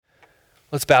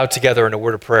Let's bow together in a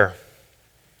word of prayer.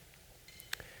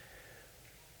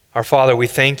 Our Father, we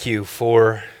thank you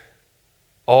for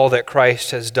all that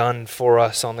Christ has done for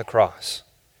us on the cross.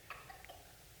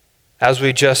 As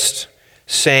we just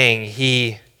sang,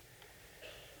 he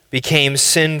became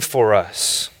sin for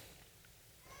us.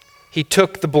 He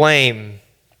took the blame.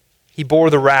 He bore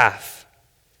the wrath.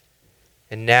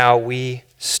 And now we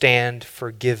stand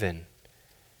forgiven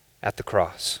at the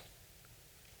cross.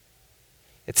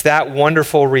 It's that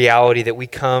wonderful reality that we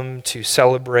come to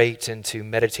celebrate and to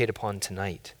meditate upon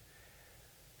tonight.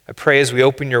 I pray as we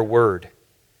open your word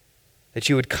that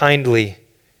you would kindly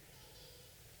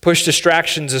push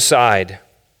distractions aside,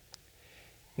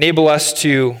 enable us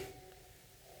to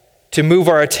move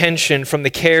our attention from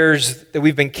the cares that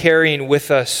we've been carrying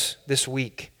with us this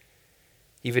week,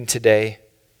 even today,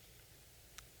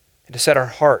 and to set our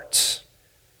hearts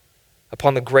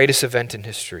upon the greatest event in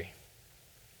history.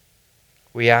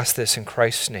 We ask this in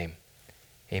Christ's name.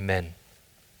 Amen.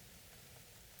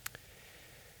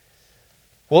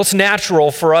 Well, it's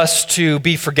natural for us to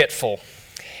be forgetful,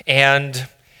 and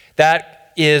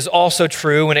that is also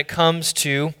true when it comes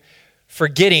to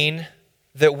forgetting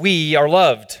that we are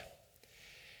loved.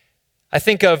 I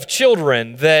think of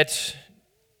children that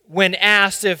when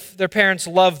asked if their parents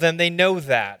love them, they know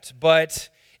that, but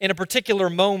in a particular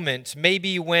moment,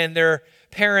 maybe when their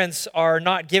parents are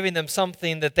not giving them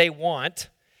something that they want,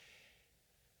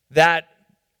 that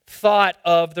thought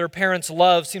of their parents'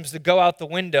 love seems to go out the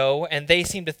window, and they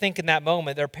seem to think in that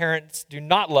moment their parents do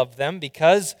not love them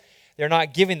because they're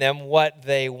not giving them what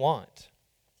they want.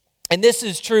 And this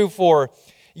is true for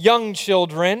young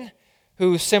children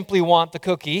who simply want the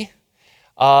cookie,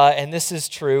 and this is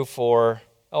true for,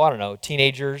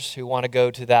 teenagers who want to go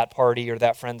to that party or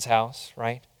that friend's house,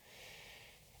 right?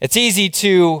 It's easy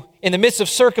to, in the midst of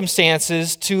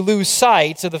circumstances, to lose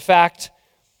sight of the fact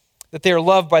that they are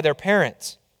loved by their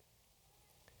parents.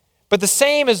 But the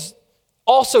same is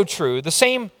also true. The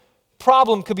same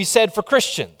problem could be said for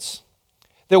Christians,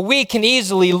 that we can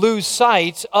easily lose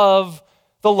sight of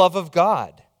the love of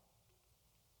God.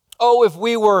 Oh, if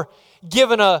we were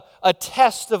given a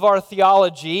test of our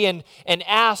theology and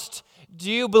asked,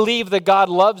 do you believe that God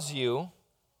loves you?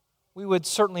 We would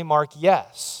certainly mark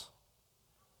yes.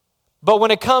 But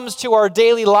when it comes to our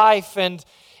daily life and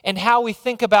how we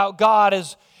think about God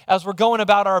as we're going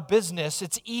about our business,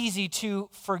 it's easy to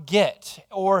forget,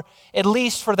 or at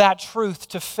least for that truth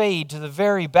to fade to the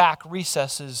very back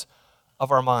recesses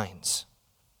of our minds.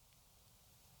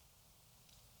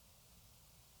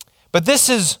 But this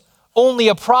is only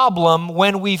a problem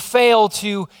when we fail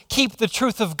to keep the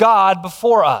truth of God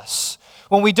before us,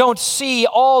 when we don't see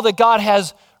all that God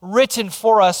has written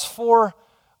for us for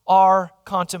our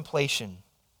contemplation.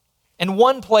 And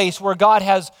one place where God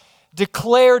has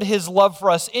declared his love for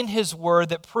us in his word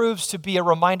that proves to be a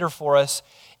reminder for us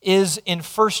is in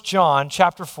 1 John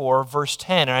chapter 4, verse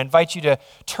 10. And I invite you to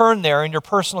turn there in your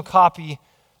personal copy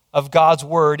of God's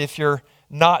word if you're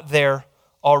not there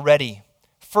already.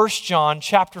 1 John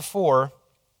chapter 4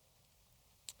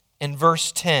 and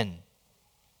verse 10.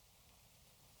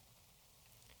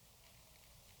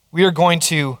 We are going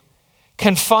to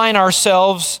confine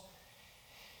ourselves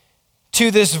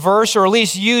to this verse, or at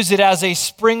least use it as a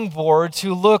springboard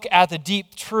to look at the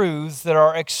deep truths that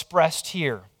are expressed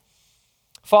here.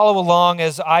 Follow along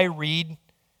as I read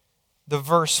the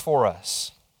verse for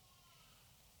us.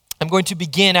 I'm going to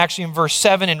begin actually in verse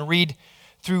 7 and read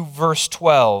through verse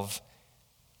 12.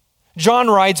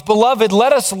 John writes, "Beloved,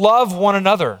 let us love one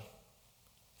another,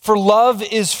 for love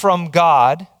is from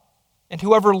God, and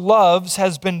whoever loves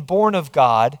has been born of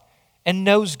God and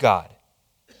knows God.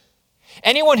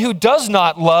 Anyone who does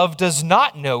not love does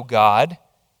not know God,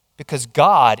 because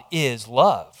God is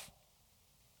love.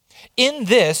 In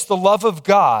this, the love of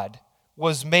God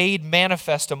was made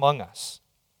manifest among us,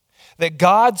 that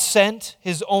God sent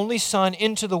his only Son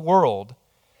into the world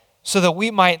so that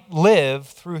we might live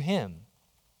through him.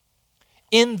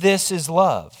 In this is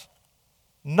love,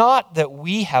 not that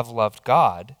we have loved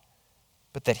God,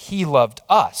 but that he loved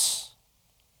us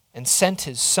and sent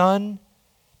his Son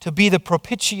to be the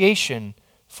propitiation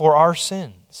for our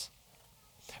sins.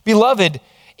 Beloved,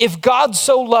 if God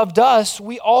so loved us,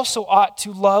 we also ought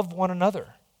to love one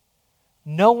another.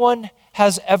 No one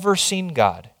has ever seen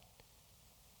God.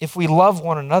 If we love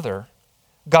one another,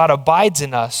 God abides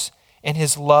in us, and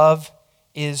his love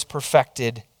is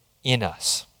perfected in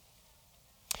us."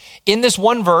 In this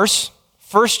one verse,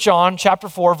 1 John chapter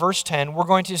 4, verse 10, we're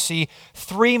going to see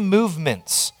three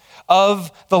movements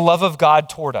of the love of God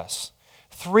toward us.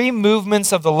 Three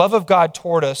movements of the love of God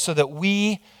toward us so that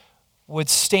we would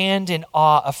stand in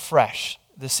awe afresh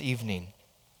this evening.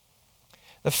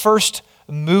 The first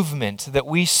movement that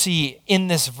we see in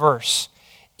this verse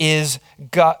is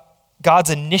God's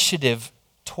initiative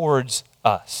towards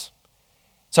us.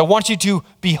 So I want you to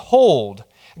behold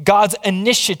God's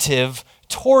initiative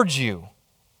towards you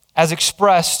as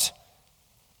expressed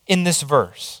in this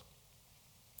verse.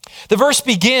 The verse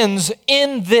begins,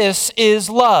 "In this is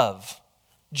love."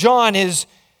 John is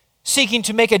seeking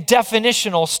to make a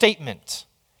definitional statement.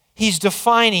 He's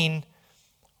defining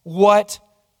what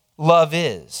love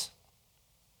is.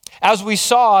 As we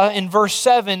saw in verse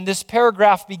 7, this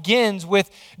paragraph begins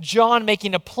with John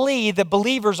making a plea that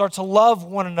believers are to love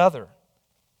one another.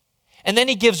 And then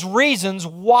he gives reasons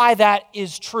why that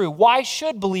is true. Why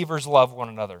should believers love one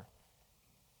another?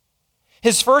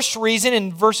 His first reason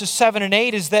in verses 7 and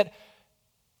 8 is that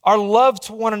our love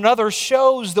to one another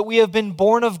shows that we have been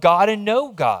born of God and know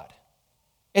God.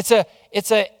 It's a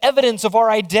evidence of our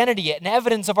identity, an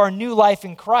evidence of our new life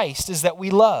in Christ is that we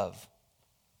love.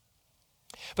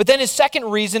 But then his second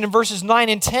reason in verses 9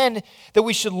 and 10 that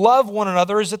we should love one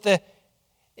another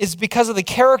is because of the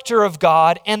character of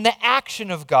God and the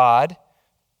action of God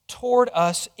toward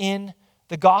us in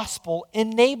the gospel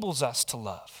enables us to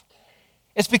love.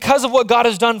 It's because of what God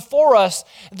has done for us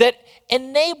that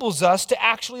enables us to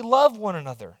actually love one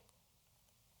another.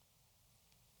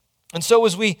 And so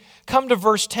as we come to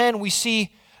verse 10, we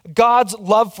see God's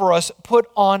love for us put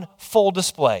on full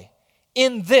display.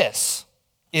 In this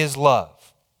is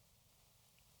love.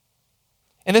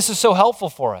 And this is so helpful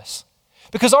for us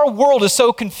because our world is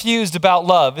so confused about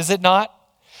love, is it not?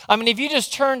 I mean, if you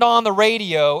just turned on the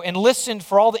radio and listened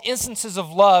for all the instances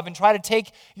of love and try to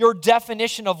take your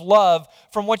definition of love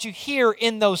from what you hear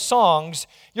in those songs,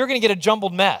 you're going to get a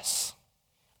jumbled mess.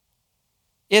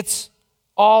 It's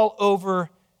all over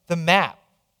the map.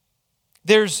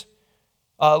 There's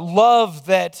love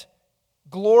that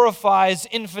glorifies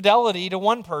infidelity to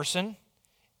one person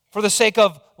for the sake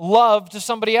of love to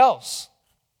somebody else.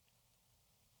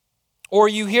 Or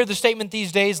you hear the statement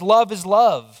these days, love is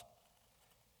love,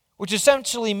 which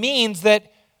essentially means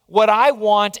that what I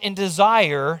want and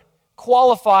desire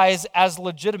qualifies as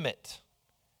legitimate.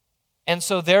 And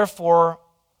so therefore,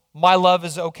 my love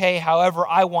is okay however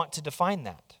I want to define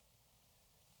that.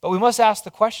 But we must ask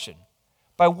the question,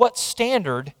 by what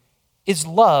standard is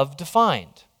love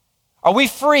defined? Are we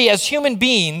free as human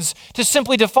beings to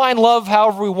simply define love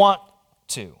however we want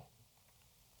to?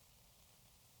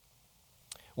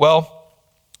 Well,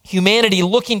 humanity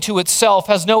looking to itself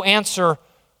has no answer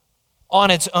on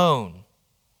its own.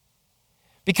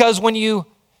 Because when you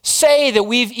say that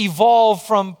we've evolved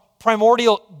from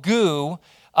primordial goo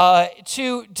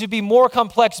to be more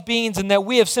complex beings and that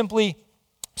we have simply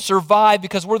survived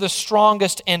because we're the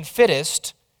strongest and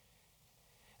fittest,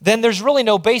 then there's really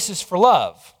no basis for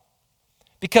love.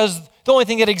 Because the only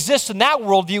thing that exists in that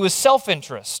worldview is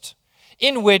self-interest,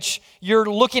 in which you're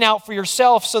looking out for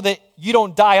yourself so that you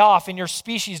don't die off and your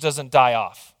species doesn't die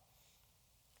off.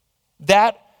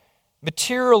 That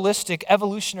materialistic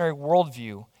evolutionary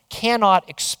worldview cannot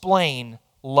explain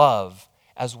love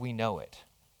as we know it.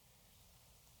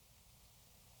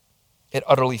 It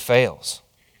utterly fails.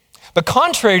 But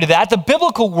contrary to that, the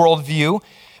biblical worldview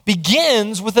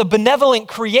begins with a benevolent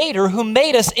creator who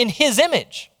made us in his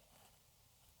image.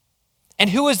 And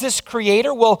who is this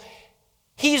creator? Well,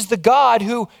 he's the God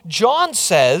who John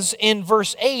says in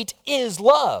verse 8 is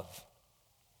love.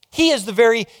 He is the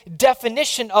very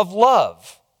definition of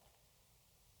love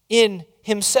in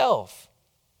himself.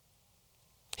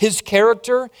 His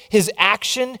character, his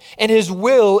action, and his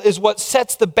will is what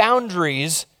sets the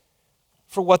boundaries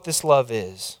for what this love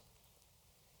is.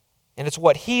 And it's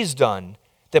what he's done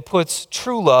that puts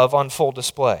true love on full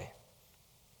display.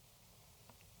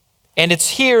 And it's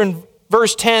here in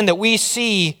verse 10 that we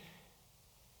see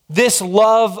this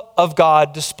love of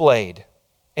God displayed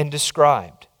and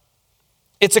described.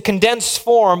 It's a condensed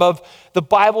form of the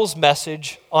Bible's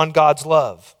message on God's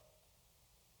love.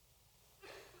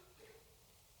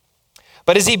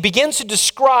 But as he begins to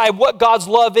describe what God's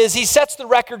love is, he sets the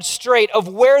record straight of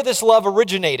where this love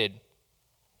originated.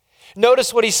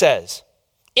 Notice what he says.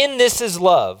 In this is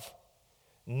love,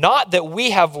 not that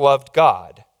we have loved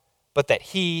God, but that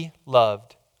he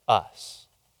loved us.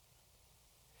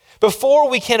 Before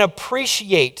we can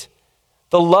appreciate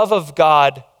the love of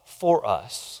God for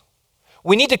us,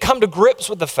 we need to come to grips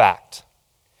with the fact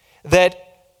that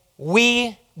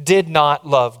we did not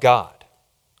love God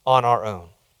on our own.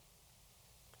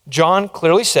 John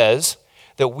clearly says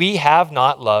that we have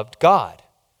not loved God.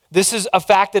 This is a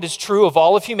fact that is true of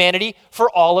all of humanity for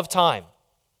all of time.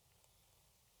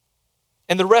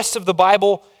 And the rest of the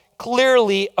Bible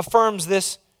clearly affirms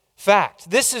this fact.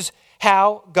 This is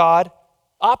how God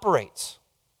operates.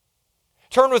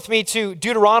 Turn with me to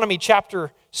Deuteronomy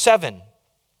chapter 7.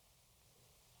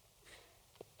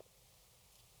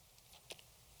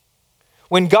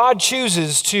 When God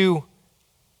chooses to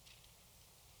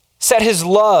set his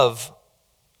love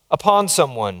upon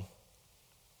someone,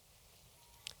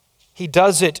 he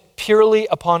does it purely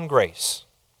upon grace,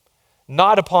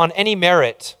 not upon any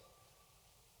merit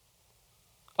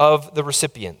of the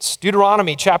recipients.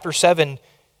 Deuteronomy chapter 7,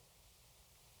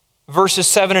 verses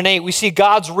 7 and 8, we see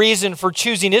God's reason for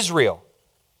choosing Israel.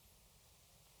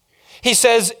 He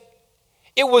says,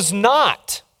 "It was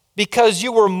not because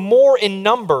you were more in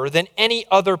number than any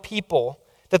other people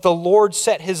that the Lord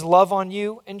set his love on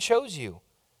you and chose you.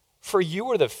 For you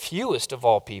were the fewest of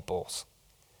all peoples.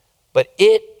 But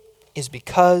it is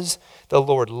because the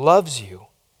Lord loves you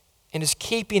and is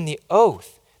keeping the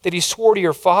oath that he swore to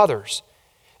your fathers,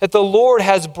 that the Lord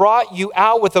has brought you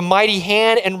out with a mighty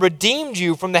hand and redeemed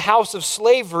you from the house of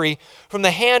slavery, from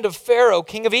the hand of Pharaoh,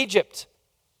 king of Egypt."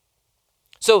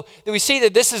 So we see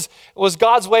that this was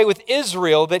God's way with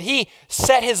Israel, that he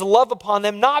set his love upon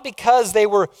them, not because they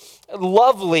were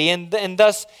lovely, and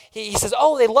thus he says,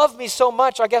 "Oh, they love me so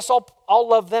much, I guess I'll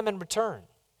love them in return."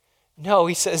 No,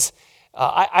 he says,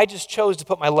 I just chose to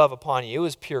put my love upon you. It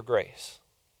was pure grace.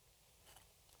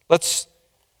 Let's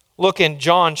look in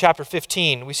John chapter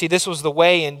 15. We see this was the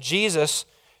way in Jesus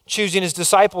choosing his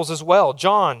disciples as well.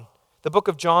 John, the book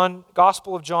of John,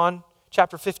 Gospel of John,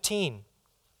 chapter 15.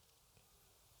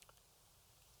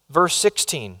 Verse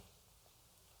 16.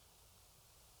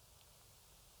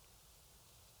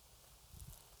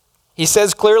 He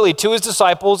says clearly to his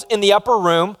disciples in the upper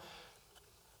room,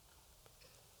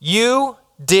 "You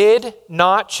did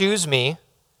not choose me,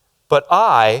 but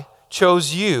I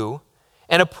chose you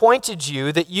and appointed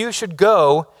you that you should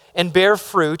go and bear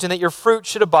fruit and that your fruit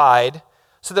should abide,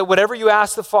 so that whatever you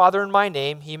ask the Father in my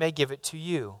name, he may give it to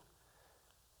you."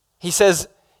 He says,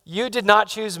 "You did not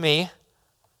choose me,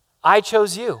 I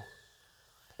chose you."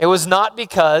 It was not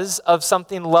because of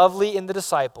something lovely in the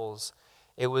disciples.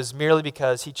 It was merely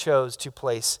because he chose to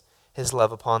place his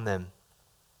love upon them.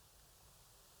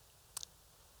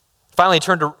 Finally,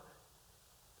 turn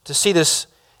to see this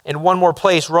in one more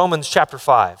place, Romans chapter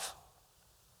 5.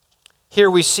 Here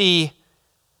we see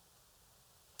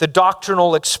the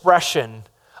doctrinal expression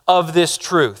of this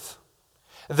truth,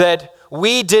 that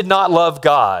we did not love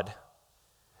God,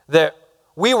 that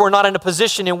we were not in a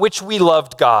position in which we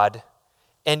loved God,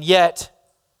 and yet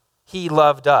he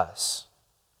loved us.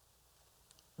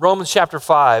 Romans chapter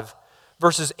 5,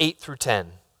 verses 8 through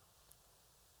 10.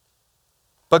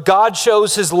 "But God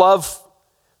shows his love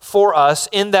for us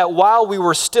in that while we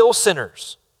were still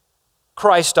sinners,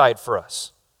 Christ died for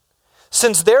us.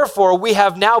 Since therefore we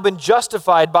have now been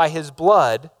justified by his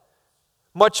blood,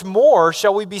 much more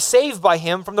shall we be saved by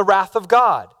him from the wrath of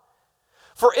God.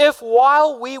 For if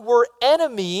while we were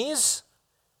enemies,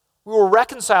 we were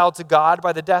reconciled to God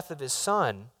by the death of his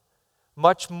Son,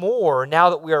 much more, now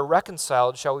that we are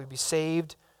reconciled, shall we be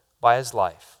saved by his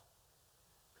life."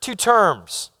 Two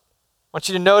terms I want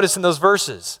you to notice in those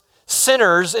verses: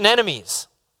 sinners and enemies.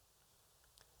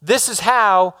 This is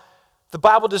how the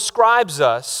Bible describes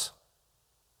us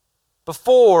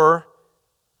before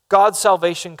God's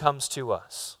salvation comes to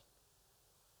us.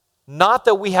 Not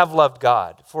that we have loved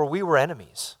God, for we were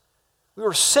enemies. We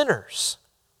were sinners.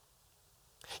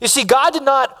 You see, God did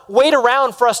not wait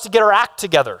around for us to get our act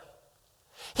together.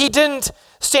 He didn't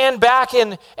stand back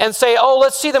and say, "Oh,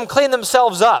 let's see them clean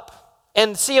themselves up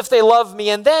and see if they love me,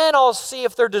 and then I'll see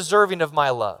if they're deserving of my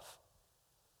love."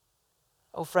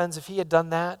 Oh, friends, if he had done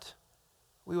that,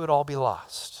 we would all be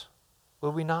lost,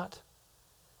 would we not?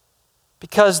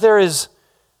 Because there is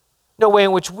no way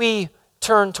in which we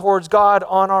turn towards God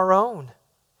on our own.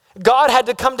 God had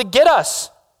to come to get us.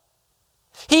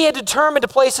 He had determined to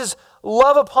place his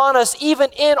love upon us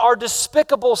even in our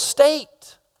despicable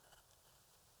state.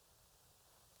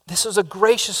 This was a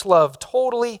gracious love,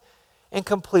 totally and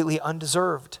completely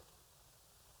undeserved.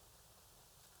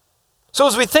 So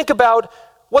as we think about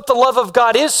what the love of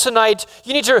God is tonight,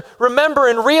 you need to remember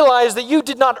and realize that you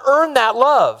did not earn that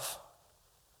love.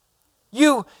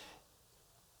 You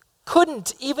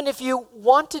couldn't, even if you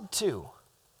wanted to.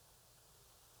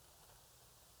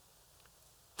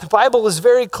 The Bible is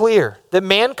very clear that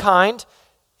mankind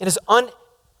in his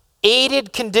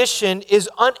unaided condition is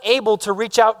unable to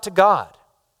reach out to God.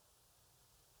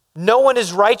 No one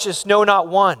is righteous, no, not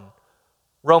one,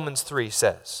 Romans 3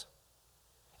 says.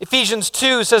 Ephesians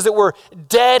 2 says that we're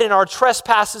dead in our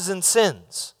trespasses and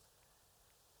sins.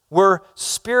 We're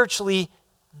spiritually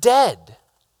dead.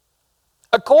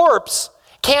 A corpse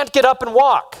can't get up and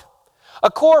walk. A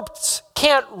corpse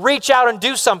can't reach out and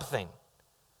do something.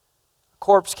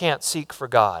 corpse can't seek for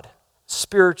God.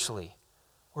 Spiritually,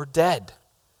 we're dead.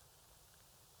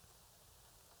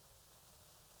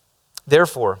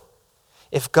 Therefore,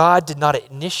 if God did not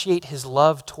initiate his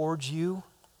love towards you,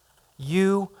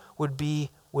 you would be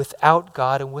without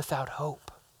God and without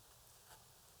hope.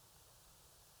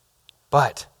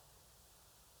 But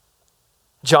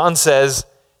John says,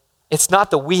 it's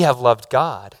not that we have loved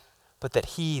God, but that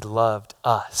he loved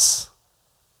us.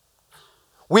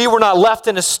 We were not left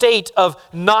in a state of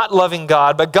not loving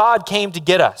God, but God came to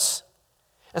get us.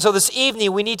 And so this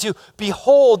evening we need to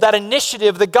behold that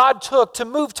initiative that God took to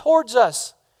move towards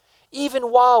us, even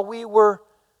while we were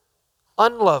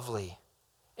unlovely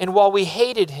and while we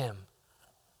hated him.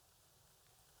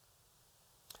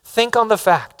 Think on the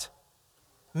fact,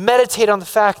 meditate on the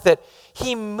fact that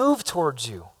he moved towards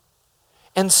you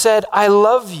and said, I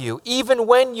love you, even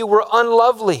when you were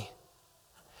unlovely.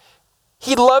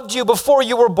 He loved you before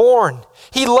you were born.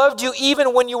 He loved you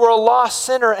even when you were a lost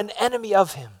sinner, an enemy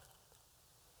of him.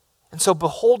 And so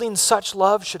beholding such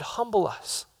love should humble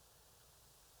us.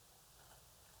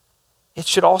 It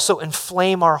should also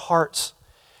inflame our hearts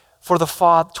for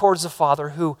towards the Father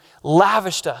who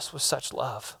lavished us with such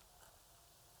love,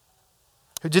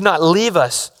 who did not leave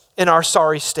us in our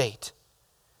sorry state,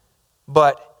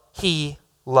 but he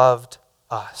loved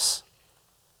us.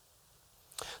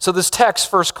 So this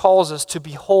text first calls us to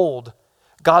behold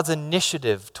God's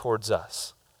initiative towards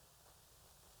us.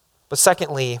 But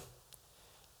secondly,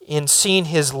 in seeing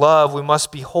his love, we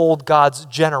must behold God's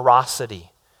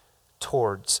generosity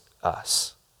towards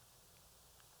us.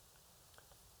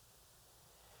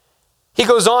 He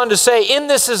goes on to say, in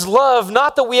this is love,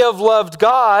 not that we have loved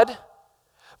God,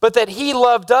 but that he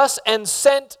loved us and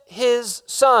sent his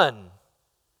Son.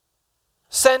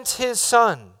 Sent his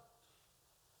Son.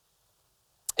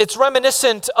 It's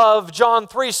reminiscent of John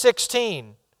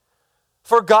 3:16.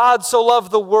 For God so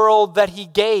loved the world that he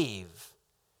gave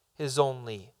his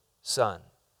only Son.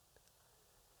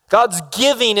 God's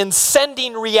giving and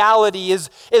sending reality is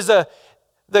the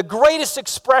greatest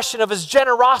expression of his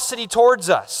generosity towards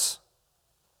us.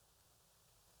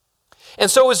 And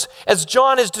so as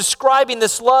John is describing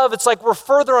this love, it's like we're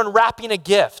further unwrapping a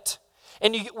gift.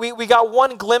 And we got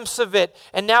one glimpse of it,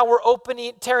 and now we're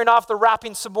tearing off the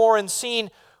wrapping some more and seeing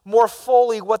more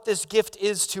fully what this gift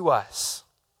is to us.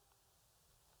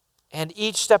 And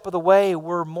each step of the way,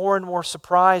 we're more and more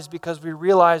surprised because we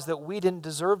realize that we didn't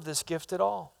deserve this gift at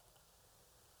all.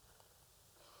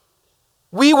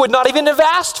 We would not even have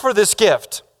asked for this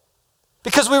gift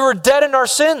because we were dead in our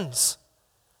sins.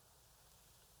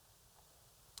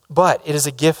 But it is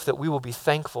a gift that we will be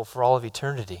thankful for all of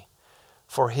eternity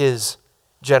for his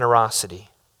generosity.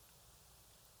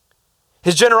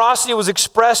 His generosity was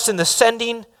expressed in the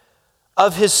sending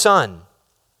of his Son.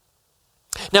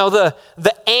 Now the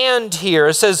and here,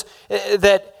 it says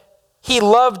that he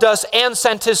loved us and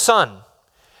sent his Son.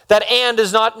 That and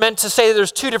is not meant to say that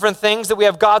there's two different things, that we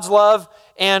have God's love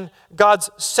and God's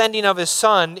sending of his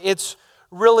Son. It's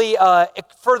really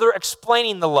further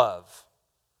explaining the love.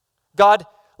 God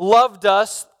loved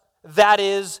us, that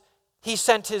is, he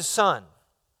sent his Son,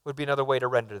 would be another way to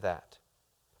render that.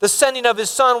 The sending of his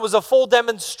Son was a full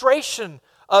demonstration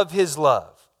of his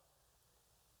love.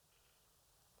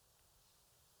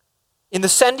 In the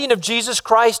sending of Jesus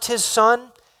Christ, his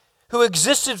Son, who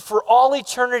existed for all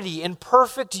eternity in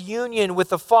perfect union with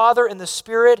the Father and the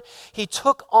Spirit, he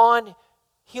took on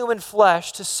human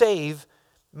flesh to save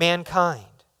mankind.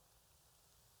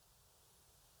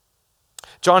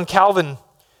 John Calvin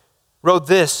wrote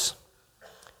this.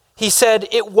 He said,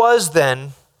 "It was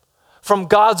then from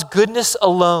God's goodness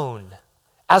alone,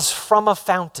 as from a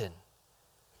fountain,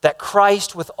 that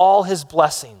Christ with all his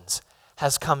blessings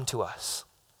has come to us."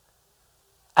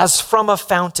 As from a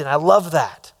fountain. I love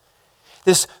that.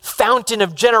 This fountain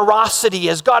of generosity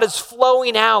as God is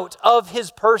flowing out of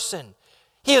his person.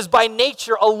 He is by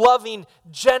nature a loving,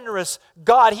 generous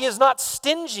God. He is not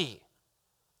stingy,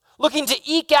 looking to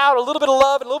eke out a little bit of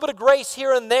love and a little bit of grace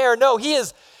here and there. No, he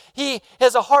has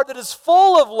a heart that is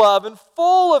full of love and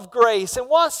full of grace and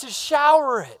wants to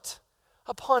shower it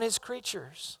upon his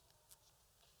creatures.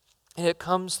 And it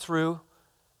comes through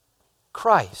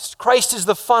Christ. Christ is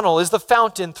the funnel, is the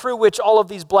fountain through which all of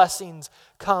these blessings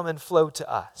come and flow to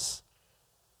us.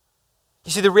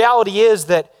 You see, the reality is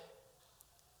that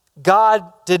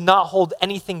God did not hold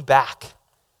anything back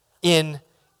in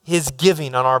his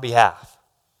giving on our behalf.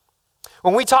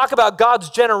 When we talk about God's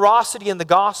generosity in the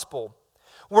gospel,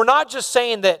 we're not just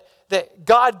saying that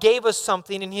God gave us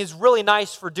something and he's really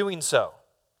nice for doing so.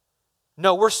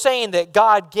 No, we're saying that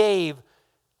God gave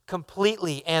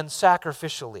completely and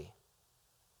sacrificially.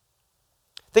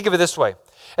 Think of it this way.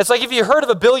 It's like if you heard of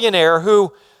a billionaire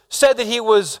who said that he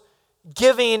was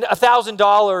giving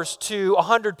 $1,000 to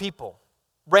 100 people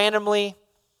randomly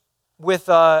with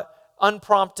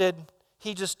unprompted.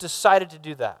 He just decided to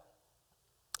do that.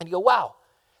 And you go, wow,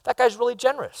 that guy's really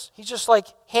generous. He's just like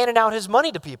handing out his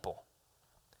money to people.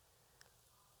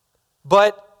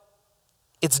 But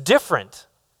it's different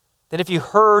than if you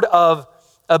heard of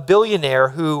a billionaire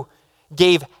who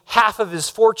gave half of his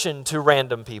fortune to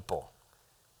random people.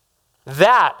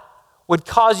 That would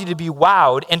cause you to be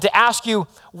wowed and to ask you,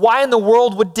 why in the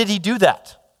world did he do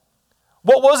that?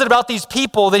 What was it about these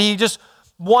people that he just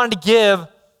wanted to give,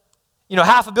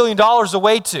 $500 million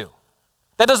away to?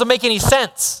 That doesn't make any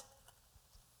sense.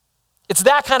 It's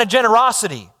that kind of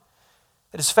generosity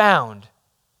that is found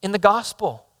in the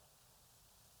gospel.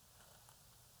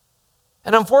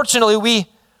 And unfortunately,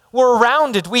 we're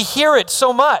around it. We hear it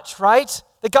so much, right?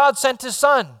 That God sent his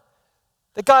son.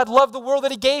 That God loved the world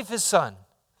that he gave his son.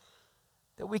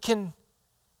 That we can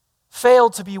fail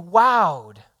to be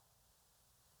wowed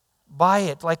by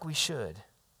it like we should.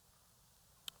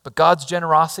 But God's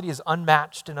generosity is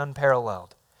unmatched and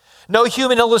unparalleled. No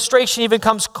human illustration even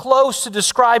comes close to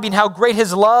describing how great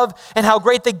his love and how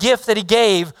great the gift that he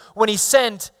gave when he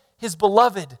sent his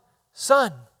beloved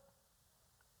son.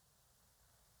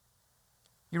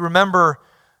 You remember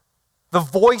the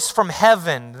voice from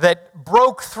heaven that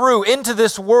broke through into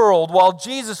this world while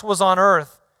Jesus was on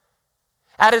earth.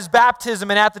 At his baptism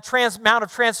and at the Mount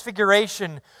of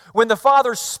Transfiguration, when the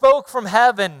Father spoke from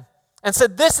heaven and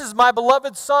said, "This is my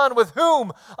beloved Son with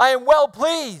whom I am well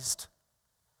pleased."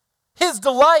 His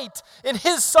delight in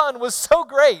his Son was so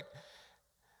great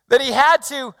that he had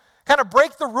to kind of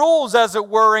break the rules, as it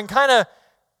were, and kind of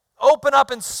open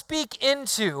up and speak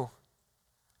into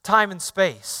time and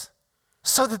space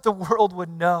so that the world would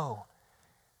know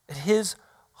that his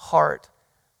heart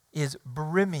is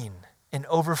brimming and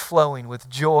overflowing with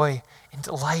joy and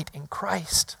delight in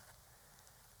Christ.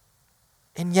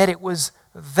 And yet it was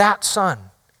that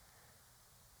Son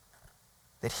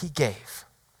that he gave.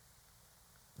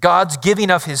 God's giving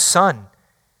of his Son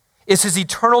is his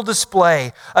eternal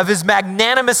display of his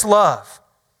magnanimous love.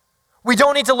 We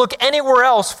don't need to look anywhere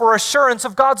else for assurance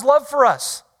of God's love for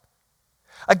us.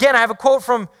 Again, I have a quote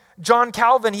from John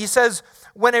Calvin. He says,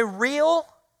 "When a real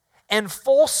and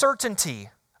full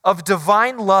certainty of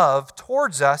divine love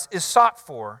towards us is sought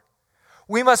for,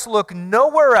 we must look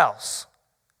nowhere else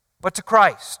but to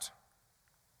Christ."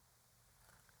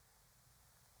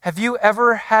 Have you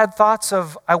ever had thoughts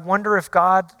of, I wonder if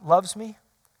God loves me?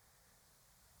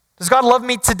 Does God love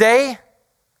me today?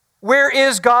 Where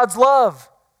is God's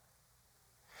love?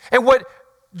 And what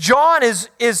John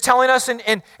is telling us,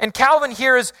 and Calvin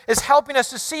here is helping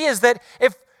us to see, is that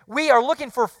if we are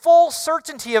looking for full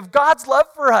certainty of God's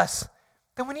love for us,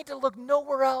 then we need to look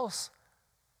nowhere else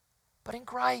but in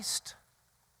Christ.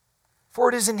 For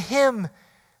it is in him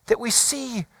that we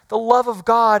see the love of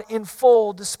God in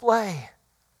full display.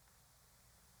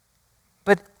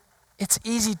 But it's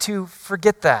easy to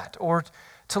forget that or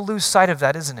to lose sight of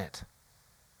that, isn't it?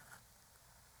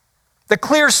 The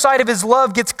clear sight of his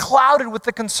love gets clouded with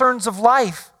the concerns of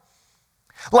life.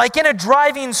 Like in a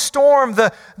driving storm,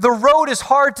 the road is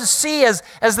hard to see as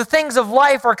the things of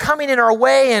life are coming in our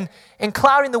way and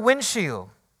clouding the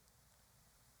windshield.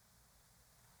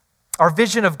 Our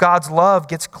vision of God's love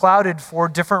gets clouded for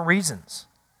different reasons.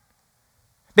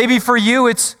 Maybe for you,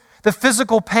 it's the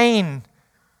physical pain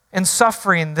and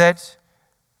suffering that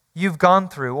you've gone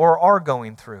through or are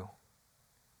going through.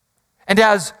 And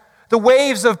as the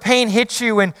waves of pain hit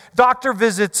you and doctor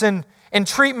visits and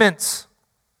treatments,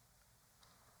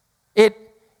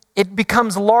 it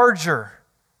becomes larger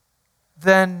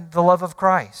than the love of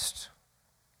Christ.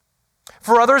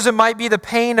 For others, it might be the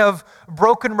pain of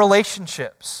broken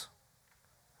relationships,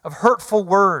 of hurtful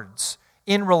words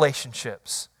in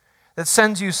relationships that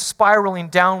sends you spiraling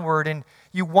downward and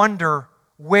you wonder,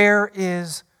 where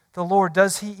is the Lord?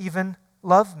 Does he even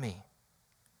love me?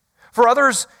 For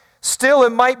others, still,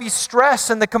 it might be stress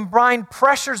and the combined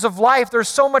pressures of life. There's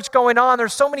so much going on.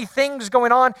 There's so many things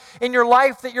going on in your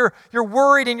life that you're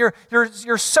worried and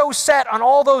you're so set on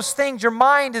all those things. Your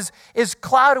mind is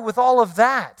clouded with all of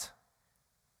that.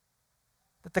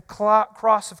 That the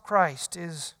cross of Christ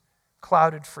is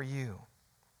clouded for you.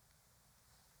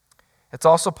 It's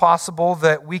also possible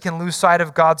that we can lose sight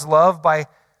of God's love by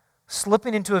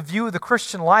slipping into a view of the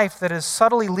Christian life that is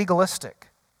subtly legalistic.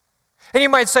 And you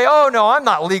might say, "Oh, no, I'm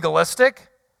not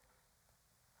legalistic."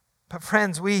 But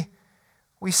friends, we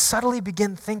subtly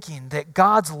begin thinking that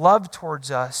God's love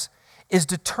towards us is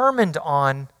determined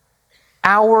on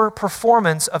our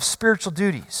performance of spiritual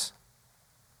duties.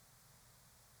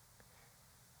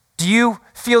 Do you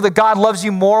feel that God loves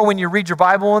you more when you read your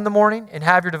Bible in the morning and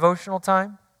have your devotional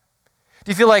time?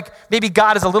 Do you feel like maybe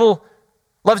God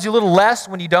loves you a little less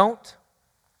when you don't?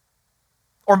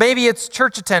 Or maybe it's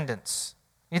church attendance.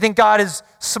 You think God is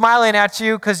smiling at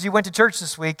you because you went to church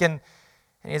this week and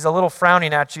he's a little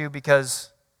frowning at you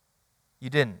because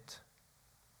you didn't.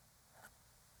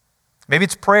 Maybe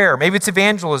it's prayer. Maybe it's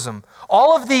evangelism.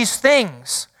 All of these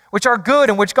things, which are good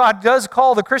and which God does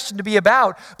call the Christian to be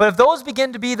about, but if those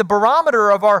begin to be the barometer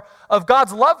of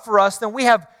God's love for us, then we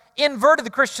have inverted the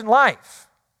Christian life.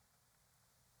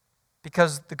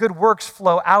 Because the good works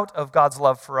flow out of God's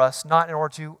love for us, not in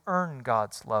order to earn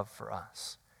God's love for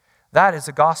us. That is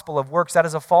a gospel of works. That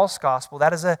is a false gospel.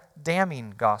 That is a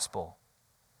damning gospel.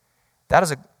 That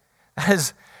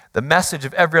is the message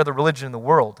of every other religion in the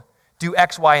world. Do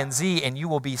X, Y, and Z, and you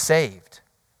will be saved.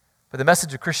 But the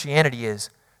message of Christianity is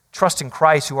trust in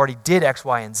Christ who already did X,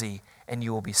 Y, and Z, and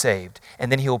you will be saved.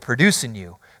 And then he will produce in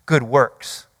you good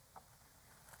works.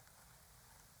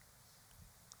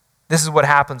 This is what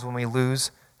happens when we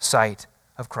lose sight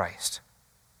of Christ.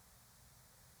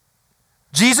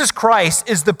 Jesus Christ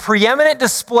is the preeminent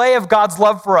display of God's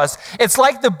love for us. It's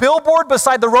like the billboard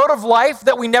beside the road of life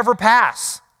that we never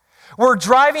pass. We're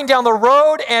driving down the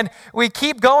road and we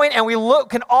keep going and we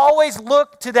can always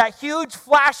look to that huge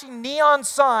flashing neon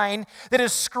sign that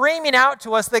is screaming out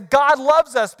to us that God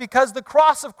loves us because the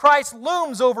cross of Christ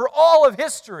looms over all of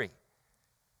history.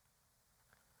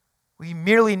 We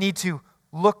merely need to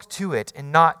look to it and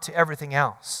not to everything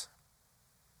else.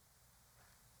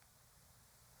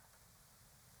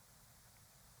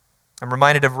 I'm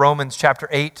reminded of Romans chapter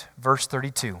 8, verse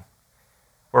 32,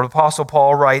 where the Apostle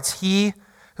Paul writes, "He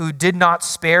who did not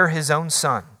spare his own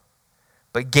son,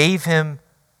 but gave him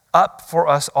up for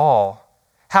us all,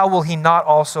 how will he not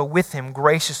also with him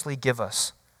graciously give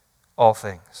us all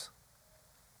things?"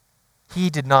 He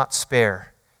did not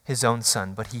spare his own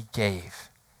son, but he gave.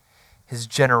 His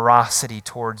generosity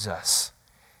towards us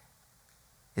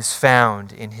is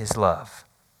found in his love.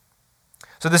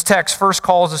 So this text first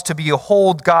calls us to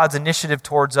behold God's initiative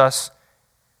towards us.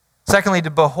 Secondly, to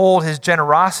behold his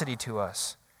generosity to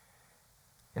us.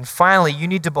 And finally, you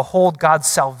need to behold God's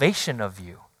salvation of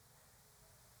you.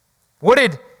 What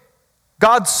did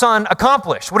God's Son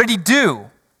accomplish? What did he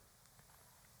do?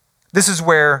 This is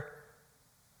where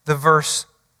the verse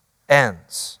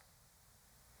ends.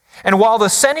 And while the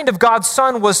sending of God's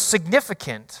Son was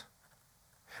significant,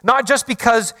 not just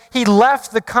because he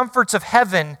left the comforts of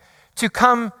heaven to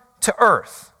come to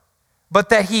earth, but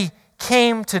that he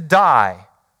came to die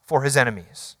for his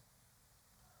enemies.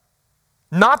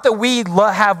 Not that we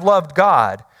have loved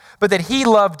God, but that he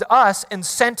loved us and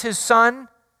sent his Son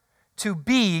to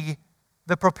be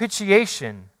the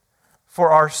propitiation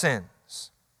for our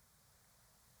sins.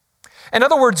 In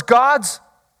other words,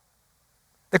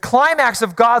 the climax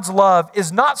of God's love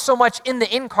is not so much in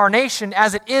the incarnation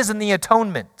as it is in the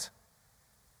atonement.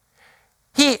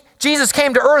 Jesus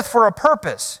came to earth for a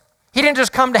purpose. He didn't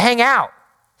just come to hang out.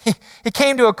 He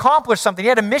came to accomplish something. He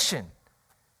had a mission.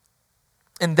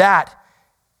 And that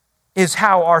is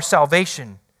how our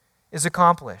salvation is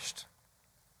accomplished.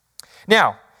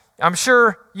 Now, I'm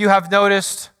sure you have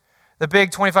noticed the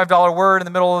big $25 word in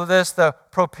the middle of this, the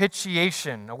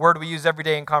propitiation, a word we use every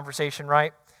day in conversation,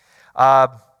 right?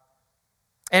 And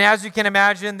as you can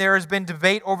imagine, there has been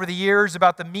debate over the years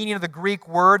about the meaning of the Greek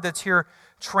word that's here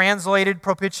translated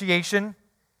propitiation.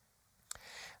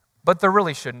 But there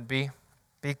really shouldn't be,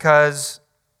 because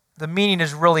the meaning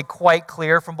is really quite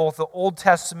clear from both the Old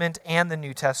Testament and the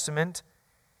New Testament.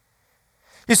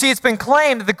 You see, it's been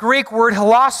claimed that the Greek word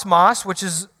hilasmos, which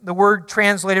is the word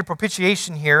translated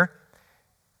propitiation here,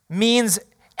 means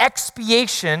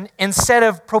expiation instead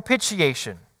of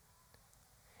propitiation.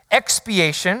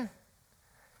 Expiation,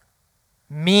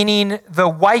 meaning the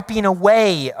wiping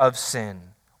away of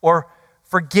sin or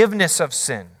forgiveness of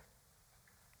sin.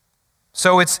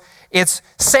 So it's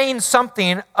saying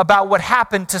something about what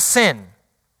happened to sin,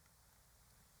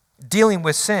 dealing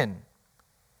with sin.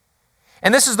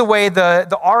 And this is the way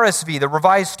the RSV, the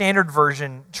Revised Standard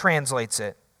Version, translates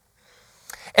it.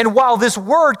 And while this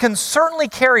word can certainly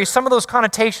carry some of those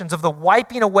connotations of the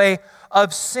wiping away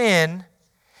of sin,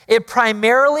 it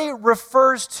primarily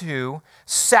refers to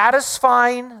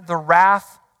satisfying the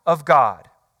wrath of God.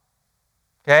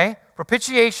 Okay?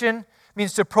 Propitiation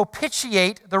means to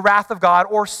propitiate the wrath of God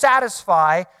or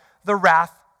satisfy the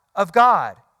wrath of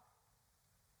God.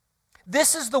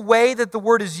 This is the way that the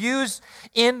word is used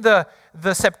in the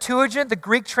Septuagint, the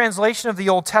Greek translation of the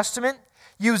Old Testament,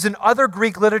 used in other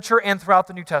Greek literature and throughout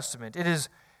the New Testament.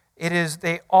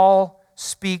 They all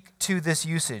speak to this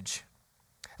usage.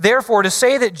 Therefore, to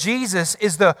say that Jesus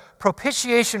is the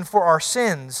propitiation for our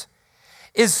sins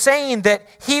is saying that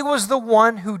he was the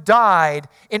one who died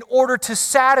in order to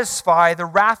satisfy the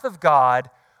wrath of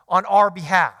God on our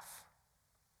behalf.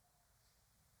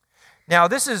 Now,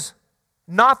 this is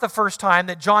not the first time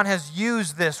that John has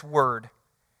used this word.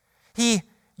 He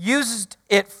used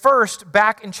it first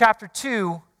back in chapter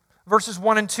 2, verses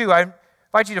 1 and 2. I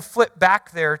invite you to flip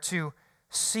back there to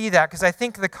see that, because I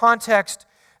think the context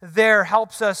there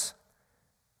helps us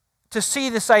to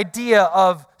see this idea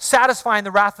of satisfying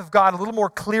the wrath of God a little more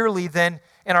clearly than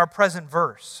in our present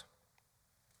verse.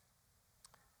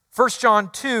 1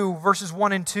 John 2, verses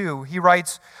 1 and 2, he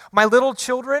writes, "My little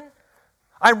children,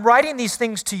 I'm writing these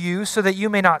things to you so that you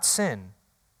may not sin.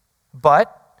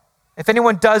 But if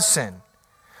anyone does sin,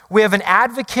 we have an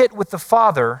advocate with the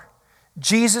Father,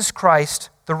 Jesus Christ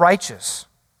the righteous.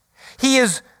 He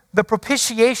is the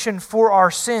propitiation for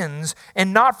our sins,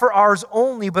 and not for ours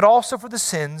only, but also for the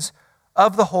sins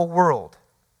of the whole world."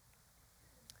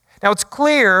 Now, it's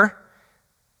clear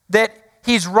that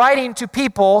he's writing to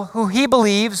people who he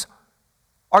believes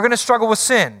are going to struggle with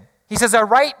sin. He says, "I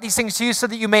write these things to you so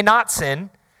that you may not sin.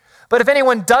 But if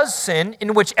anyone does sin,"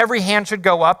 in which every hand should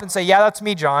go up and say, "Yeah, that's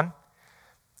me, John,"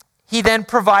 he then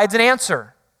provides an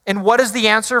answer. And what is the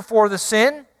answer for the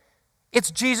sin?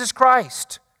 It's Jesus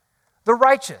Christ, the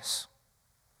righteous.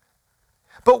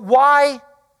 But why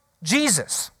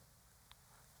Jesus?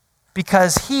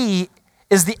 Because he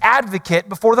is the advocate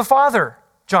before the Father,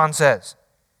 John says.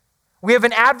 We have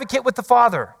an advocate with the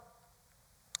Father.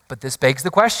 But this begs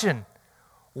the question,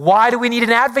 why do we need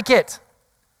an advocate?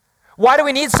 Why do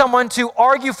we need someone to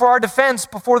argue for our defense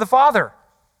before the Father?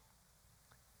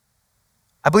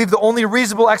 I believe the only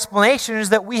reasonable explanation is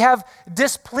that we have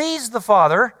displeased the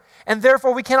Father, and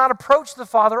therefore we cannot approach the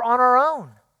Father on our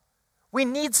own. We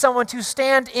need someone to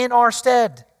stand in our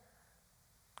stead.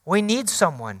 We need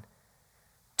someone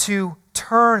to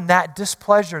turn that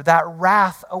displeasure, that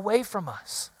wrath away from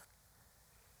us.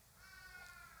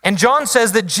 And John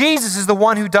says that Jesus is the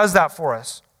one who does that for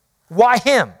us. Why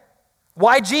him?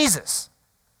 Why Jesus?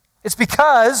 It's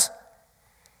because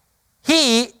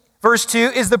he, verse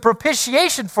 2, is the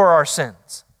propitiation for our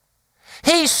sins.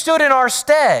 He stood in our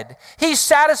stead. He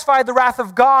satisfied the wrath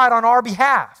of God on our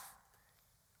behalf.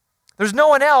 There's no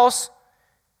one else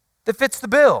that fits the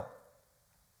bill.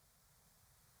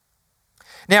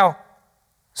 Now,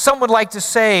 some would like to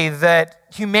say that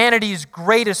humanity's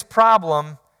greatest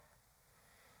problem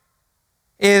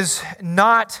is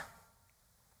not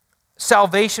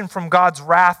salvation from God's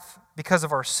wrath because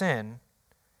of our sin,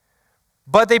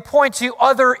 but they point to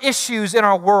other issues in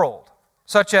our world,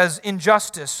 such as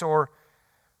injustice or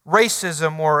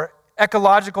racism or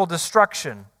ecological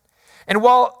destruction. And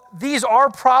while these are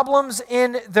problems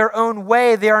in their own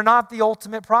way, they are not the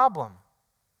ultimate problem.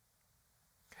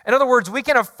 In other words, we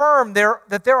can affirm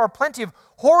that there are plenty of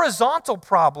horizontal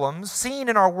problems seen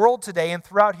in our world today and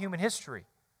throughout human history.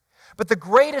 But the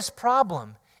greatest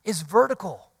problem is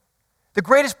vertical. The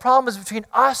greatest problem is between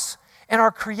us and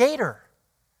our Creator.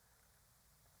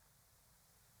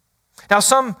 Now,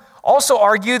 some also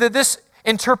argue that this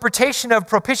interpretation of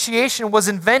propitiation was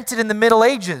invented in the Middle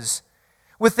Ages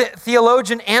with the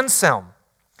theologian Anselm.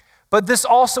 But this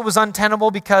also was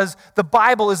untenable because the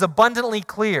Bible is abundantly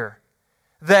clear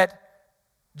that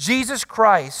Jesus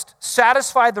Christ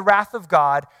satisfied the wrath of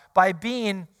God by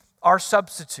being our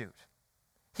substitute.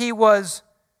 He was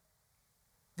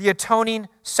the atoning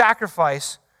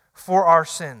sacrifice for our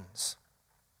sins.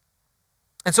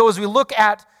 And so as we look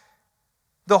at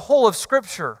the whole of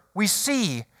Scripture, we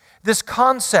see this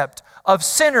concept of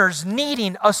sinners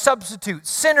needing a substitute,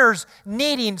 sinners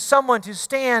needing someone to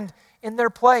stand in their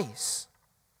place.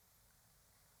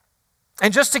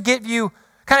 And just to give you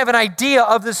kind of an idea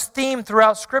of this theme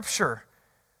throughout Scripture,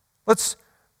 let's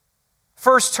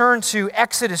first turn to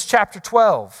Exodus chapter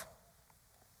 12.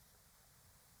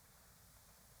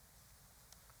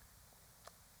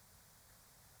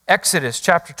 Exodus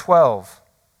chapter 12.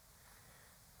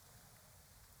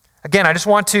 Again, I just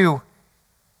want to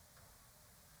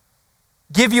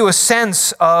give you a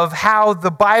sense of how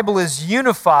the Bible is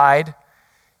unified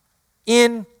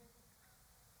in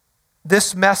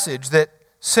this message that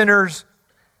sinners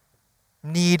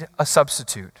need a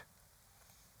substitute.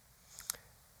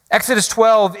 Exodus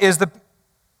 12 is the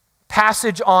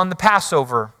passage on the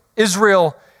Passover.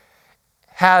 Israel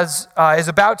is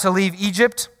about to leave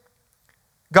Egypt.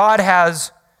 God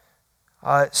has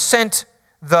sent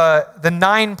the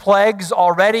 9 plagues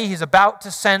already. He's about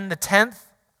to send the 10th,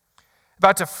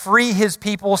 about to free his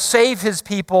people, save his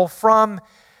people from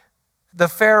the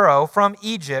Pharaoh, from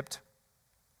Egypt.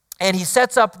 And he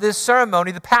sets up this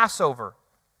ceremony, the Passover.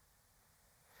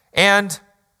 And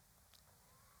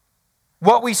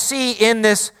what we see in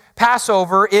this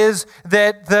Passover is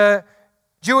that the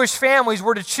Jewish families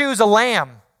were to choose a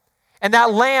lamb. And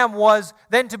that lamb was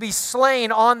then to be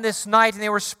slain on this night, and they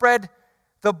were spread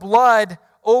the blood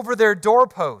over their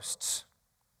doorposts.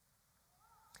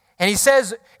 And he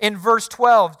says in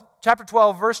chapter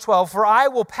 12, verse 12, "For I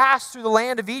will pass through the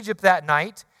land of Egypt that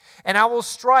night, and I will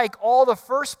strike all the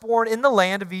firstborn in the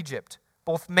land of Egypt,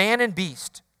 both man and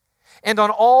beast. And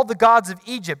on all the gods of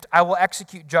Egypt I will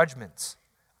execute judgments.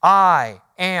 I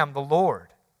am the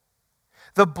Lord.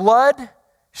 The blood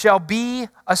shall be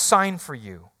a sign for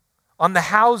you on the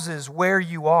houses where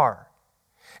you are.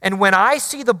 And when I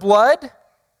see the blood,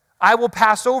 I will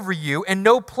pass over you, and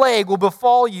no plague will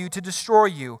befall you to destroy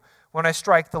you when I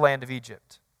strike the land of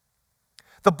Egypt."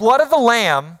 The blood of the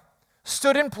lamb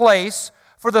stood in place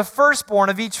for the firstborn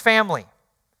of each family.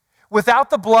 Without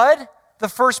the blood, the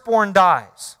firstborn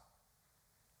dies.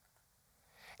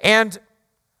 And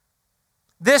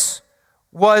this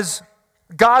was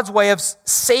God's way of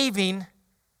saving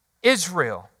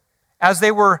Israel as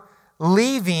they were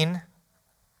leaving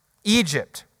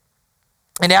Egypt.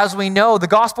 And as we know, the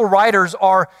gospel writers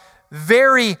are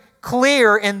very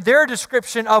clear in their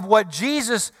description of what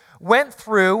Jesus went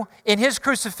through in his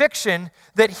crucifixion,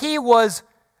 that he was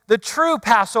the true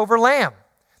Passover lamb,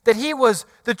 that he was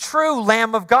the true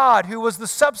Lamb of God who was the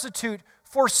substitute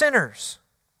for sinners.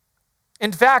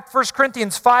 In fact, 1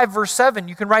 Corinthians 5, verse 7,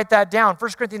 you can write that down.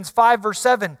 1 Corinthians 5, verse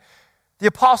 7, the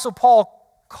Apostle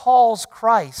Paul calls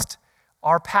Christ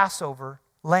our Passover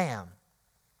lamb.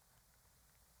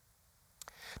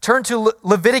 Turn to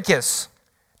Leviticus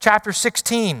chapter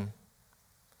 16.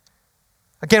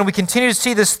 Again, we continue to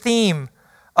see this theme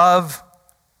of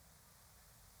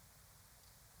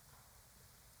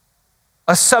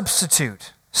a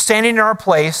substitute standing in our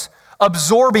place,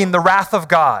 absorbing the wrath of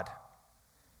God.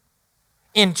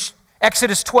 In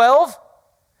Exodus 12,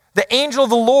 the angel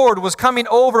of the Lord was coming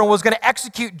over and was going to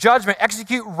execute judgment,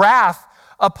 execute wrath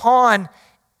upon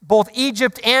both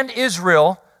Egypt and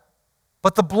Israel,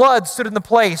 but the blood stood in the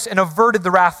place and averted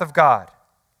the wrath of God.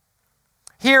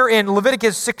 Here in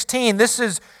Leviticus 16,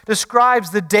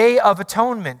 describes the Day of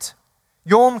Atonement,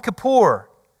 Yom Kippur.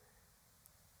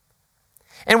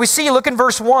 And we see, look in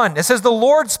verse 1, it says, "The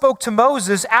Lord spoke to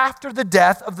Moses after the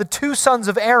death of the two sons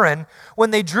of Aaron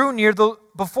when they drew near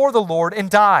before the Lord and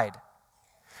died."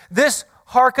 This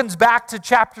harkens back to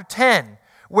chapter 10,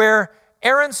 where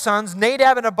Aaron's sons,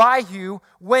 Nadab and Abihu,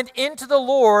 went into the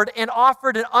Lord and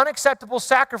offered an unacceptable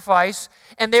sacrifice,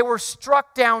 and they were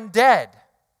struck down dead.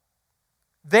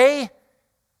 They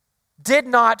did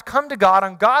not come to God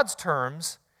on God's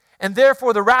terms, and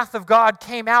therefore the wrath of God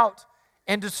came out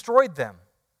and destroyed them.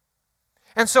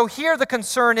 And so here the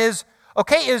concern is,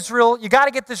 okay, Israel, you got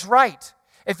to get this right.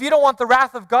 If you don't want the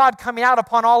wrath of God coming out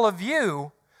upon all of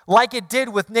you, like it did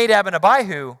with Nadab and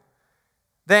Abihu,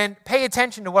 then pay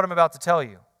attention to what I'm about to tell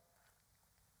you.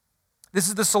 This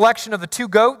is the selection of the two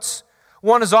goats.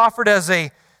 One is offered as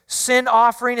a sin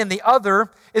offering, and the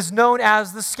other is known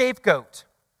as the scapegoat.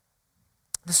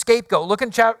 The scapegoat. Look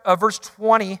in verse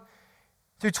 20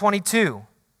 through 22.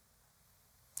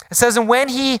 It says, "And when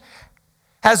he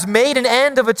has made an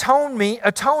end of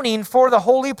atoning for the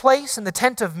holy place and the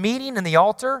tent of meeting and the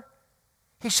altar,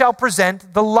 he shall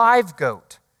present the live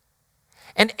goat.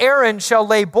 And Aaron shall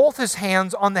lay both his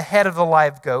hands on the head of the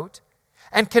live goat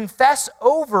and confess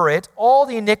over it all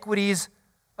the iniquities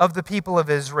of the people of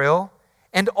Israel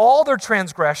and all their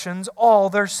transgressions, all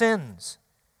their sins.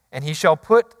 And he shall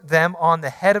put them on the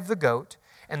head of the goat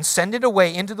and send it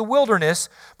away into the wilderness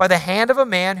by the hand of a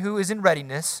man who is in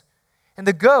readiness. And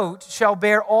the goat shall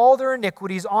bear all their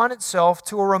iniquities on itself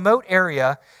to a remote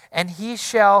area, and he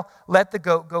shall let the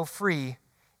goat go free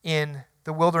in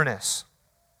the wilderness."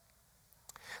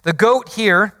 The goat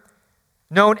here,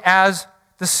 known as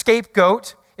the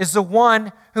scapegoat, is the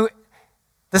one who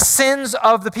the sins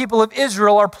of the people of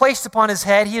Israel are placed upon his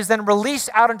head. He is then released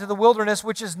out into the wilderness,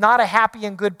 which is not a happy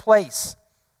and good place.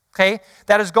 Okay?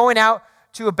 That is going out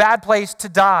to a bad place to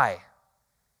die.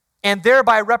 And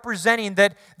thereby representing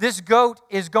that this goat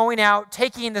is going out,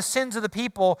 taking the sins of the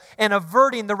people and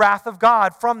averting the wrath of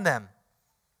God from them.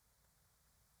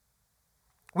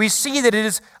 We see that it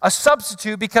is a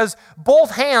substitute because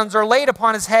both hands are laid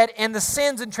upon his head and the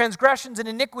sins and transgressions and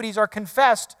iniquities are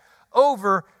confessed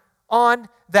over on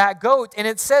that goat. And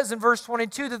it says in verse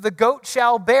 22 that the goat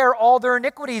shall bear all their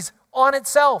iniquities on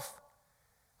itself.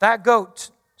 That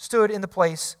goat stood in the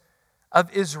place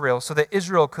of Israel so that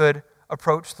Israel could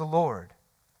approach the Lord.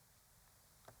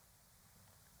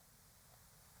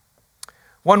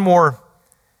 One more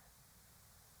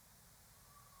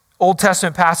Old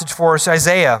Testament passage for us,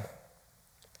 Isaiah.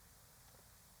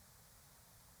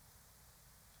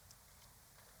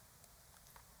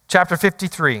 Chapter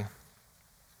 53.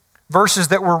 Verses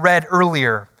that were read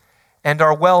earlier and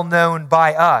are well known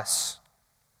by us.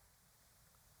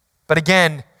 But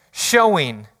again,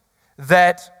 showing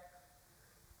that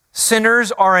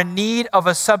sinners are in need of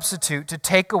a substitute to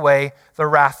take away the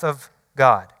wrath of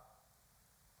God.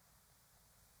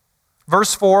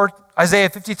 Verse 4, Isaiah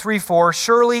 53:4,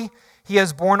 surely he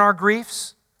has borne our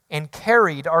griefs and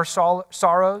carried our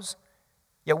sorrows,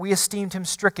 yet we esteemed him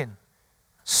stricken,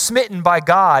 smitten by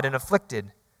God and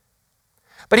afflicted.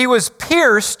 But he was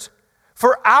pierced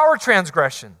for our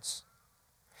transgressions.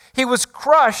 He was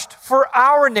crushed for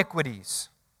our iniquities.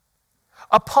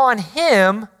 Upon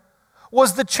him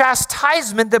was the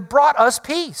chastisement that brought us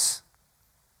peace.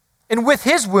 And with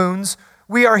his wounds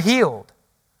we are healed.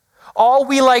 All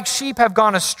we like sheep have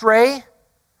gone astray.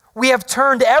 We have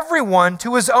turned everyone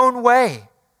to his own way.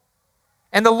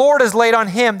 And the Lord has laid on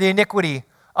him the iniquity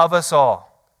of us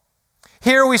all.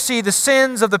 Here we see the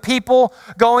sins of the people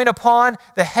going upon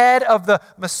the head of the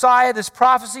Messiah. This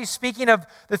prophecy speaking of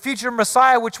the future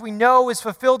Messiah, which we know is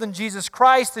fulfilled in Jesus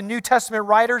Christ. The New Testament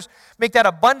writers make that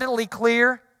abundantly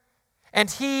clear. And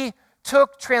he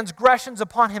took transgressions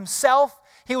upon himself.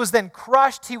 He was then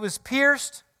crushed. He was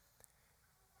pierced.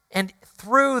 And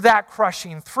through that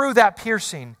crushing, through that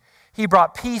piercing, he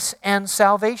brought peace and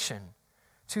salvation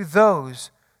to those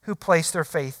who place their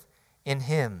faith in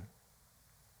him.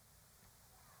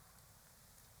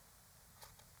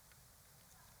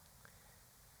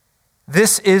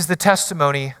 This is the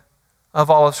testimony of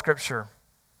all of Scripture.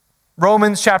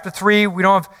 Romans chapter 3, we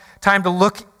don't have time to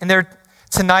look in there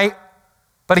tonight,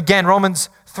 but again, Romans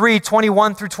 3,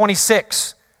 21 through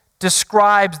 26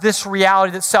 describes this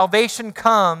reality that salvation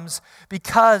comes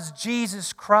because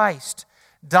Jesus Christ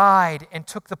died and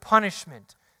took the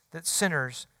punishment that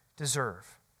sinners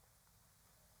deserve.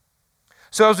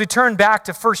 So as we turn back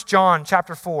to 1 John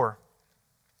chapter 4,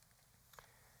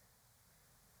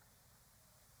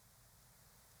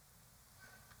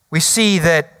 we see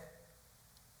that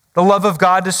the love of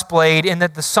God displayed in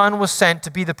that the Son was sent to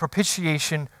be the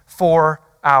propitiation for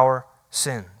our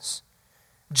sins.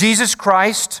 Jesus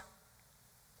Christ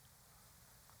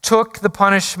took the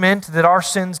punishment that our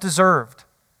sins deserved.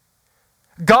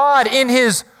 God, in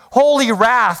his holy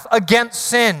wrath against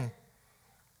sin,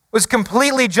 was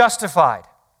completely justified.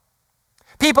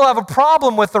 People have a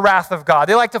problem with the wrath of God.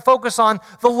 They like to focus on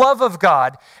the love of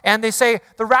God. And they say,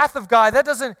 the wrath of God, that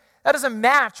doesn't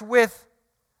match with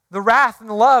the wrath and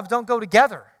the love, don't go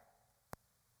together.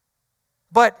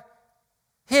 But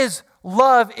his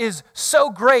love is so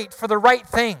great for the right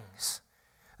things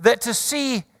that to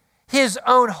see his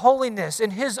own holiness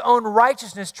and his own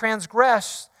righteousness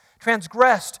transgressed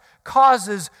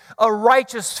causes a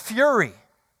righteous fury.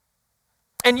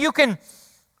 And you can,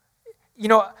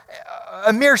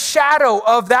 a mere shadow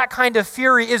of that kind of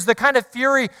fury is the kind of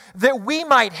fury that we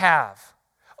might have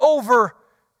over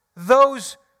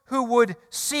those who would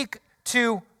seek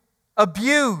to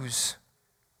abuse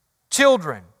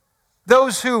children,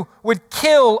 those who would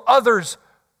kill others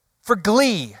for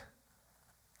gleefully,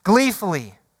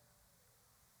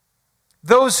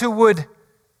 those who would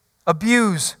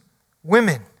abuse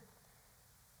women.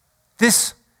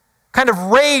 This kind of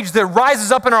rage that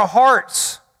rises up in our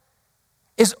hearts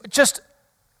is just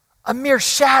a mere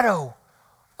shadow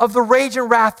of the rage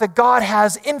and wrath that God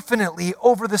has infinitely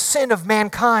over the sin of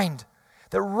mankind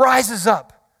that rises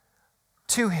up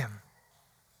to him.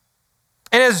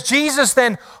 And as Jesus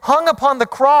then hung upon the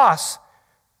cross,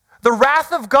 the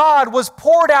wrath of God was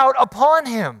poured out upon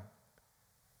him.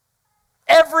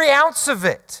 Every ounce of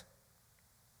it.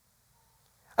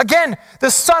 Again,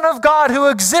 the Son of God who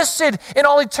existed in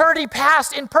all eternity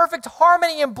past in perfect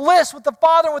harmony and bliss with the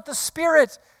Father and with the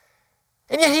Spirit.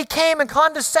 And yet he came and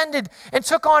condescended and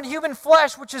took on human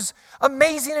flesh, which is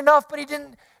amazing enough, but he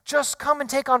didn't just come and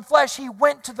take on flesh. He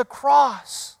went to the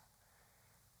cross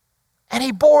and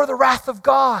he bore the wrath of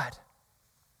God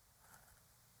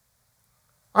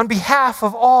on behalf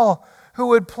of all who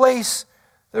would place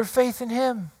their faith in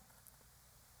him.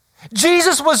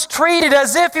 Jesus was treated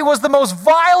as if he was the most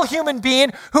vile human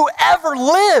being who ever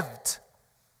lived.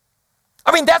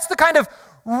 I mean, that's the kind of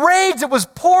rage that was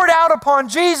poured out upon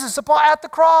Jesus at the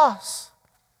cross.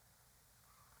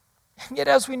 And yet,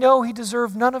 as we know, he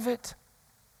deserved none of it.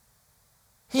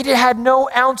 He had no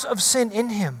ounce of sin in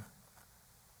him.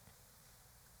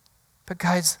 But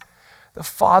guys, the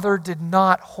Father did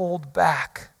not hold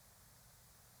back.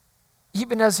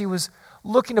 Even as he was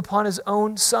looking upon his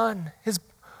own Son, his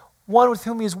one with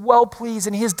whom he is well pleased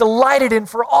and he is delighted in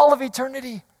for all of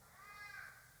eternity.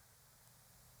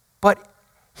 But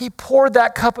he poured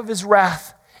that cup of his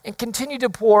wrath and continued to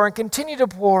pour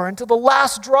until the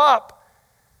last drop.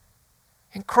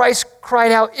 And Christ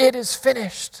cried out, "It is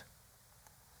finished."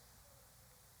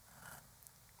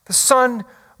 The Son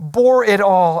bore it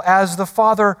all as the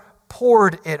Father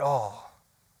poured it all.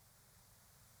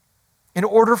 In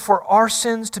order for our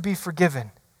sins to be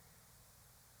forgiven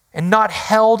and not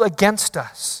held against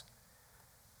us,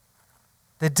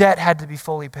 the debt had to be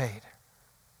fully paid.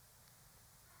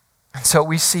 And so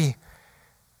we see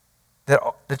that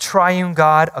the triune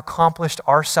God accomplished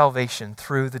our salvation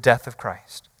through the death of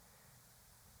Christ.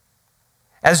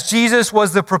 As Jesus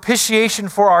was the propitiation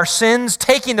for our sins,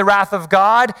 taking the wrath of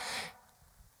God,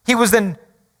 he was then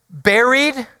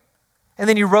buried, and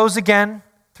then he rose again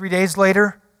 3 days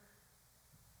later.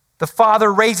 The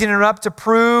Father raising him up to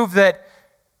prove that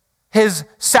his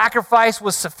sacrifice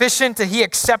was sufficient, that he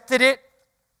accepted it.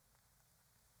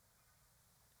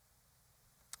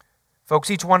 Folks,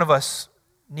 each one of us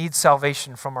needs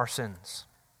salvation from our sins.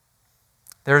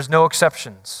 There's no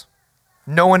exceptions.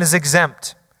 No one is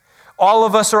exempt. All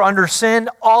of us are under sin.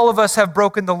 All of us have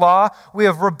broken the law. We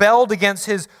have rebelled against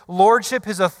his lordship,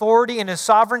 his authority, and his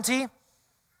sovereignty.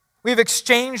 We've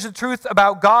exchanged the truth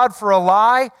about God for a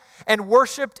lie and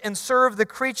worshiped and served the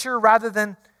creature rather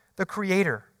than the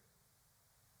Creator.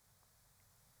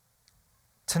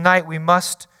 Tonight we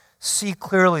must see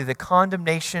clearly the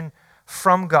condemnation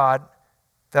from God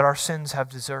that our sins have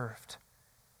deserved.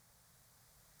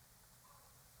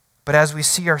 But as we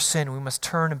see our sin, we must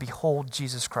turn and behold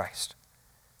Jesus Christ,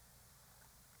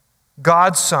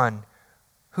 God's Son,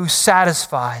 who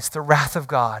satisfies the wrath of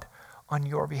God on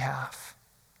your behalf.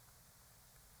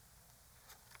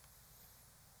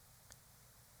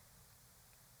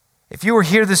 If you were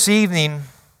here this evening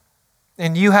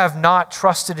and you have not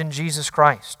trusted in Jesus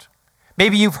Christ,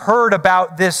 maybe you've heard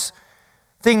about this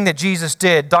thing that Jesus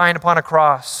did, dying upon a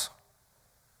cross,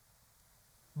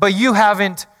 but you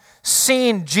haven't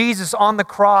seen Jesus on the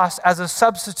cross as a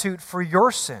substitute for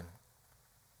your sin.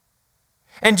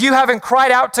 And you haven't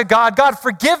cried out to God, "God,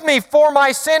 forgive me for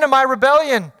my sin and my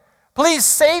rebellion. Please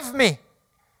save me."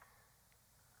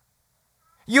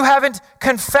 You haven't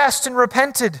confessed and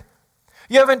repented.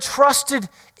 You haven't trusted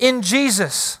in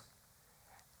Jesus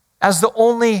as the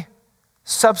only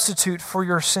substitute for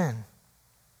your sin.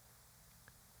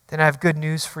 Then I have good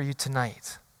news for you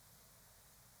tonight.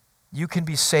 You can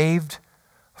be saved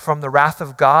from the wrath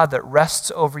of God that rests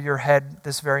over your head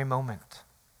this very moment.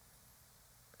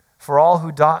 For all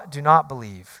who do not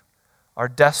believe are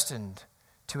destined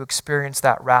to experience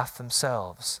that wrath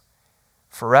themselves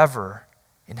forever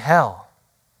in hell.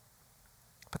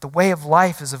 But the way of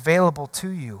life is available to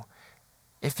you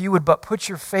if you would but put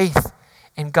your faith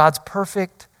in God's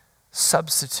perfect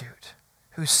substitute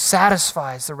who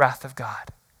satisfies the wrath of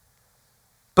God.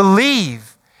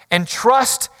 Believe and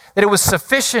trust that it was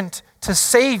sufficient to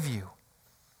save you.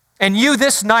 And you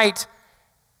this night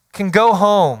can go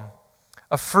home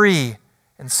a free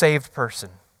and saved person.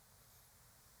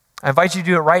 I invite you to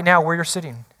do it right now where you're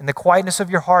sitting. In the quietness of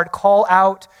your heart, call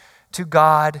out to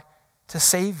God to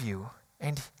save you,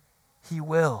 and He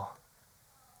will.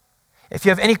 If you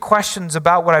have any questions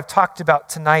about what I've talked about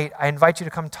tonight, I invite you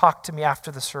to come talk to me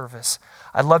after the service.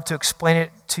 I'd love to explain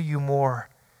it to you more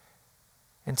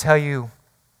and tell you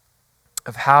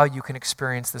of how you can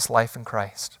experience this life in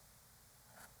Christ.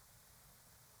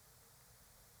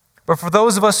 But for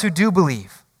those of us who do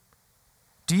believe,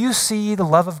 do you see the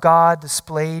love of God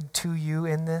displayed to you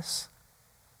in this?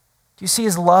 Do you see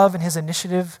His love and His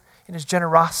initiative and His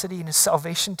generosity and His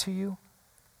salvation to you?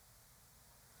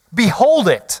 Behold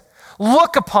it.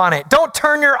 Look upon it. Don't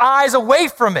turn your eyes away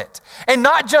from it. And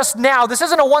not just now. This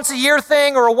isn't a once-a-year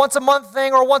thing or a once-a-month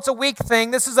thing or a once-a-week thing.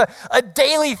 This is a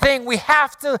daily thing. We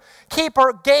have to keep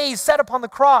our gaze set upon the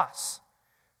cross.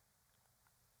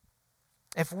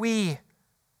 If we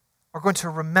are going to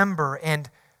remember and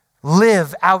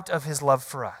live out of His love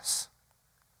for us.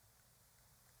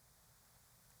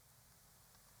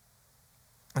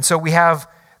 And so we have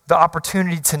the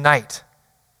opportunity tonight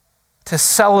to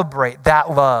celebrate that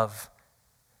love.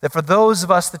 That for those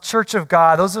of us, the church of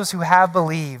God, those of us who have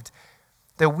believed,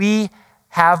 that we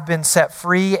have been set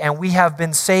free and we have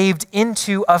been saved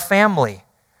into a family,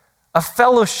 a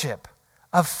fellowship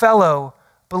of fellow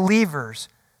believers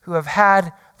who have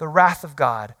had the wrath of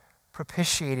God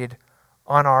propitiated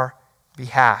on our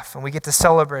behalf. And we get to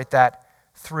celebrate that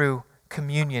through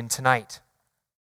communion tonight.